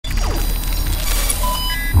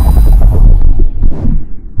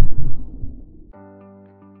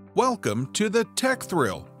Welcome to the Tech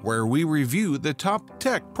Thrill, where we review the top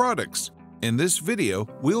tech products. In this video,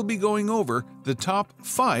 we'll be going over the top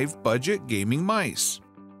 5 budget gaming mice.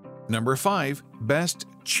 Number 5. Best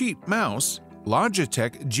Cheap Mouse,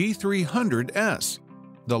 Logitech G300S.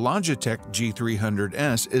 The Logitech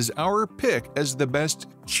G300S is our pick as the best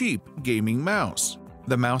cheap gaming mouse.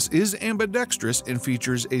 The mouse is ambidextrous and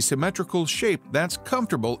features a symmetrical shape that's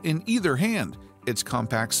comfortable in either hand. Its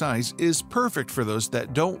compact size is perfect for those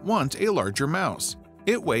that don't want a larger mouse.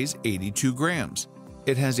 It weighs 82 grams.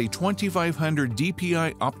 It has a 2500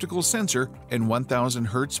 dpi optical sensor and 1000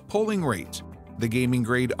 Hz polling rate. The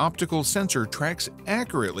gaming-grade optical sensor tracks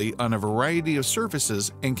accurately on a variety of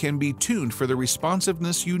surfaces and can be tuned for the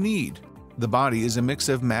responsiveness you need. The body is a mix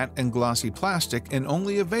of matte and glossy plastic and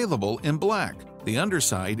only available in black. The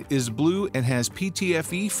underside is blue and has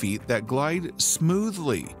PTFE feet that glide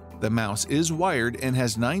smoothly. The mouse is wired and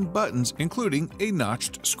has 9 buttons, including a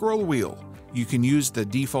notched scroll wheel. You can use the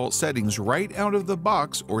default settings right out of the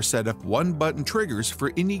box or set up one-button triggers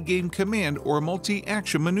for any game command or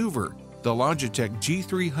multi-action maneuver. The Logitech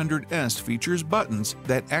G300S features buttons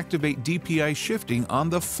that activate DPI shifting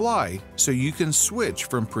on the fly, so you can switch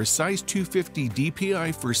from precise 250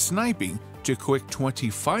 DPI for sniping to quick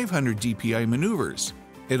 2500 DPI maneuvers.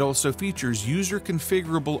 It also features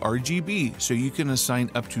user-configurable RGB, so you can assign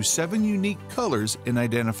up to 7 unique colors and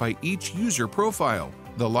identify each user profile.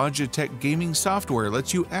 The Logitech gaming software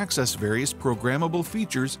lets you access various programmable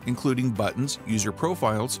features, including buttons, user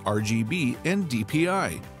profiles, RGB, and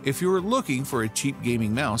DPI. If you're looking for a cheap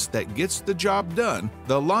gaming mouse that gets the job done,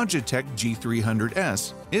 the Logitech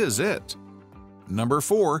G300S is it. Number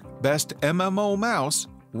 4. Best MMO Mouse,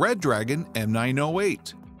 Redragon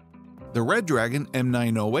M908. The Redragon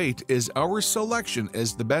M908 is our selection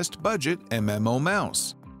as the best budget MMO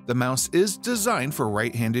mouse. The mouse is designed for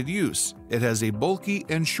right-handed use. It has a bulky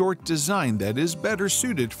and short design that is better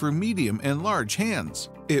suited for medium and large hands.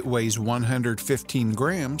 It weighs 115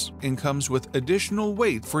 grams and comes with additional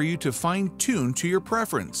weight for you to fine-tune to your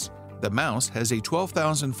preference. The mouse has a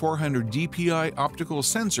 12,400 dpi optical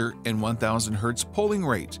sensor and 1000 Hz polling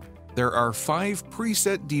rate. There are 5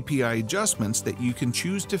 preset DPI adjustments that you can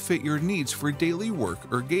choose to fit your needs for daily work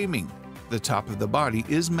or gaming. The top of the body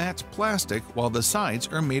is matte plastic while the sides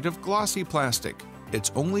are made of glossy plastic.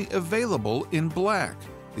 It's only available in black.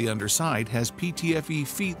 The underside has PTFE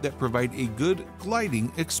feet that provide a good gliding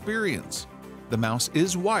experience. The mouse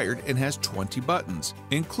is wired and has 20 buttons,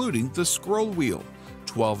 including the scroll wheel.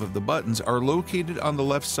 12 of the buttons are located on the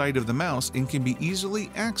left side of the mouse and can be easily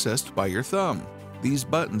accessed by your thumb. These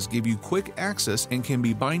buttons give you quick access and can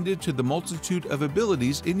be binded to the multitude of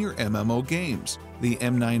abilities in your MMO games. The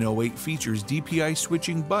M908 features DPI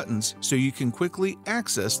switching buttons so you can quickly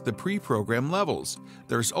access the pre-programmed levels.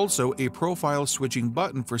 There's also a profile switching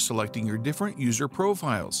button for selecting your different user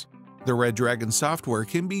profiles. The Redragon software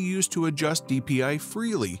can be used to adjust DPI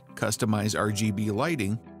freely, customize RGB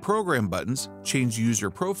lighting, program buttons, change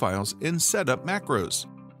user profiles, and set up macros.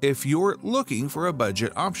 If you're looking for a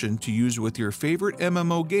budget option to use with your favorite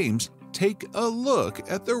MMO games, take a look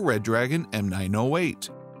at the Redragon M908.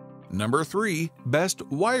 Number 3. Best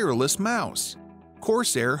Wireless Mouse,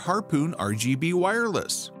 Corsair Harpoon RGB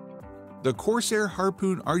Wireless. The Corsair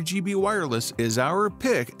Harpoon RGB Wireless is our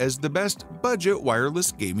pick as the best budget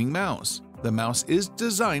wireless gaming mouse. The mouse is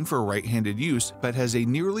designed for right-handed use but has a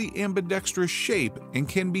nearly ambidextrous shape and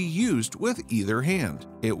can be used with either hand.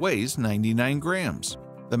 It weighs 99 grams.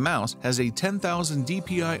 The mouse has a 10,000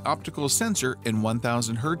 dpi optical sensor and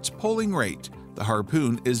 1000 Hz polling rate. The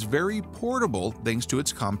Harpoon is very portable thanks to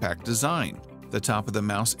its compact design. The top of the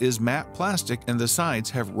mouse is matte plastic and the sides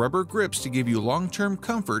have rubber grips to give you long-term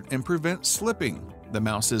comfort and prevent slipping. The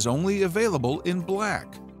mouse is only available in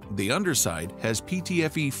black. The underside has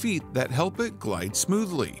PTFE feet that help it glide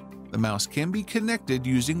smoothly. The mouse can be connected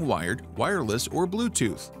using wired, wireless, or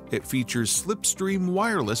Bluetooth. It features Slipstream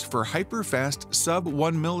Wireless for hyper-fast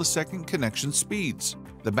sub-1 millisecond connection speeds.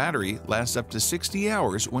 The battery lasts up to 60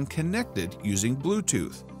 hours when connected using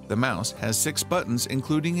Bluetooth. The mouse has 6 buttons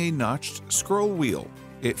including a notched scroll wheel.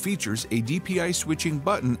 It features a DPI switching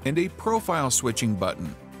button and a profile switching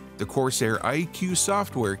button. The Corsair iQ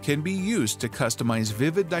software can be used to customize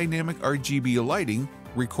vivid dynamic RGB lighting,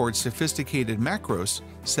 record sophisticated macros,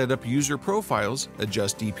 set up user profiles,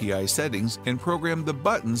 adjust DPI settings, and program the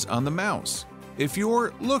buttons on the mouse. If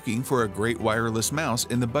you're looking for a great wireless mouse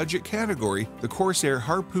in the budget category, the Corsair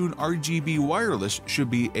Harpoon RGB Wireless should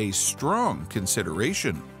be a strong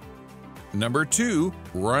consideration. Number 2.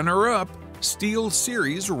 Runner-up,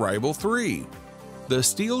 SteelSeries Rival 3. The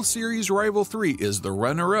SteelSeries Rival 3 is the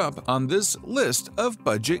runner-up on this list of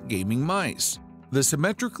budget gaming mice. The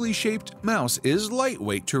symmetrically shaped mouse is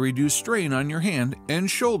lightweight to reduce strain on your hand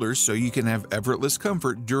and shoulders so you can have effortless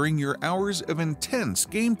comfort during your hours of intense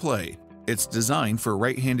gameplay. It's designed for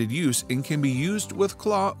right-handed use and can be used with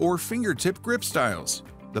claw or fingertip grip styles.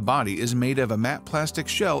 The body is made of a matte plastic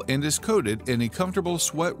shell and is coated in a comfortable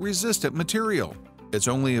sweat-resistant material. It's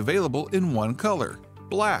only available in one color,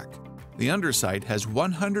 black. The underside has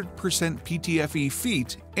 100% PTFE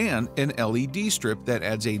feet and an LED strip that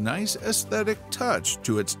adds a nice aesthetic touch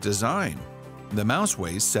to its design. The mouse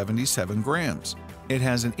weighs 77 grams. It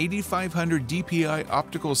has an 8500 DPI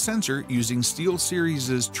optical sensor using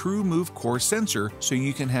SteelSeries' TrueMove core sensor so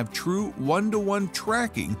you can have true one-to-one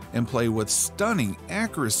tracking and play with stunning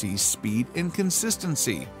accuracy, speed, and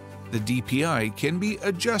consistency. The DPI can be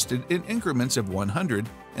adjusted in increments of 100,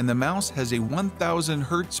 and the mouse has a 1000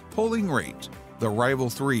 Hz polling rate. The Rival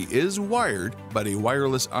 3 is wired, but a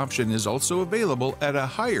wireless option is also available at a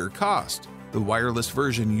higher cost. The wireless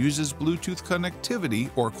version uses Bluetooth connectivity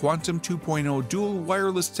or Quantum 2.0 dual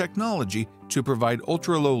wireless technology to provide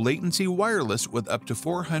ultra-low latency wireless with up to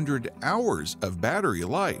 400 hours of battery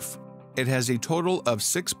life. It has a total of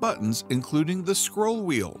 6 buttons, including the scroll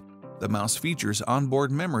wheel. The mouse features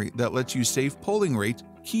onboard memory that lets you save polling rate,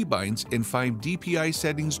 keybinds, and 5 DPI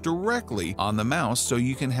settings directly on the mouse so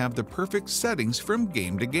you can have the perfect settings from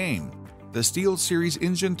game to game. The SteelSeries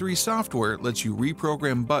Engine 3 software lets you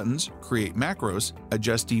reprogram buttons, create macros,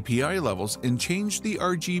 adjust DPI levels, and change the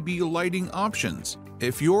RGB lighting options.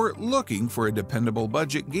 If you're looking for a dependable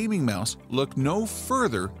budget gaming mouse, look no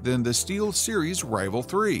further than the SteelSeries Rival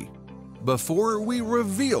 3. Before we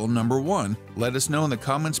reveal number 1, let us know in the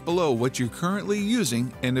comments below what you're currently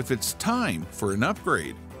using and if it's time for an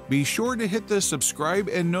upgrade. Be sure to hit the subscribe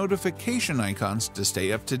and notification icons to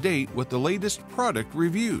stay up to date with the latest product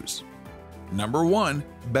reviews. Number 1.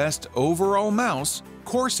 Best Overall Mouse,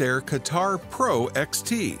 Corsair Katar Pro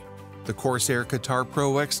XT. The Corsair Katar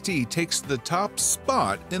Pro XT takes the top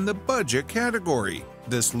spot in the budget category.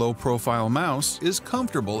 This low-profile mouse is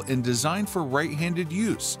comfortable and designed for right-handed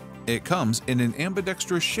use. It comes in an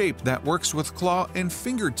ambidextrous shape that works with claw and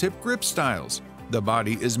fingertip grip styles. The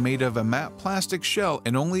body is made of a matte plastic shell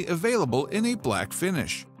and only available in a black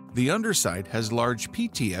finish. The underside has large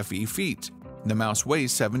PTFE feet. The mouse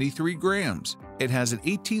weighs 73 grams. It has an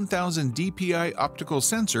 18,000 DPI optical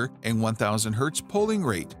sensor and 1000 Hz polling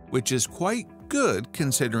rate, which is quite good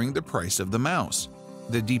considering the price of the mouse.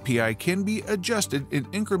 The DPI can be adjusted in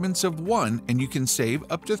increments of 1 and you can save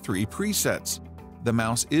up to 3 presets. The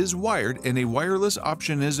mouse is wired and a wireless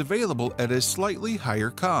option is available at a slightly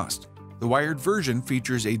higher cost. The wired version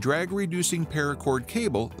features a drag-reducing paracord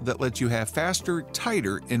cable that lets you have faster,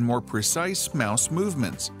 tighter, and more precise mouse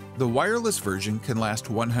movements. The wireless version can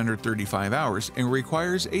last 135 hours and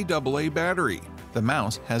requires a AA battery. The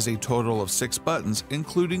mouse has a total of 6 buttons,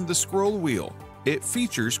 including the scroll wheel. It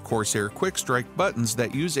features Corsair Quick Strike buttons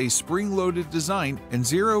that use a spring-loaded design and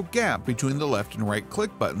zero gap between the left and right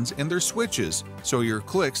click buttons and their switches, so your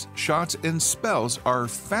clicks, shots, and spells are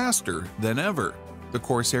faster than ever. The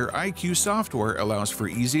Corsair IQ software allows for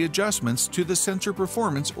easy adjustments to the sensor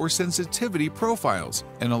performance or sensitivity profiles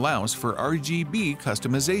and allows for RGB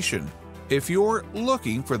customization. If you're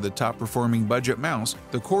looking for the top-performing budget mouse,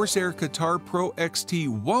 the Corsair Katar Pro XT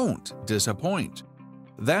won't disappoint.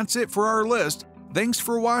 That's it for our list. Thanks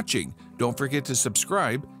for watching. Don't forget to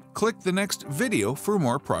subscribe. Click the next video for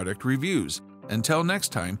more product reviews. Until next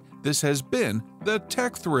time, this has been the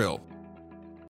Tech Thrill.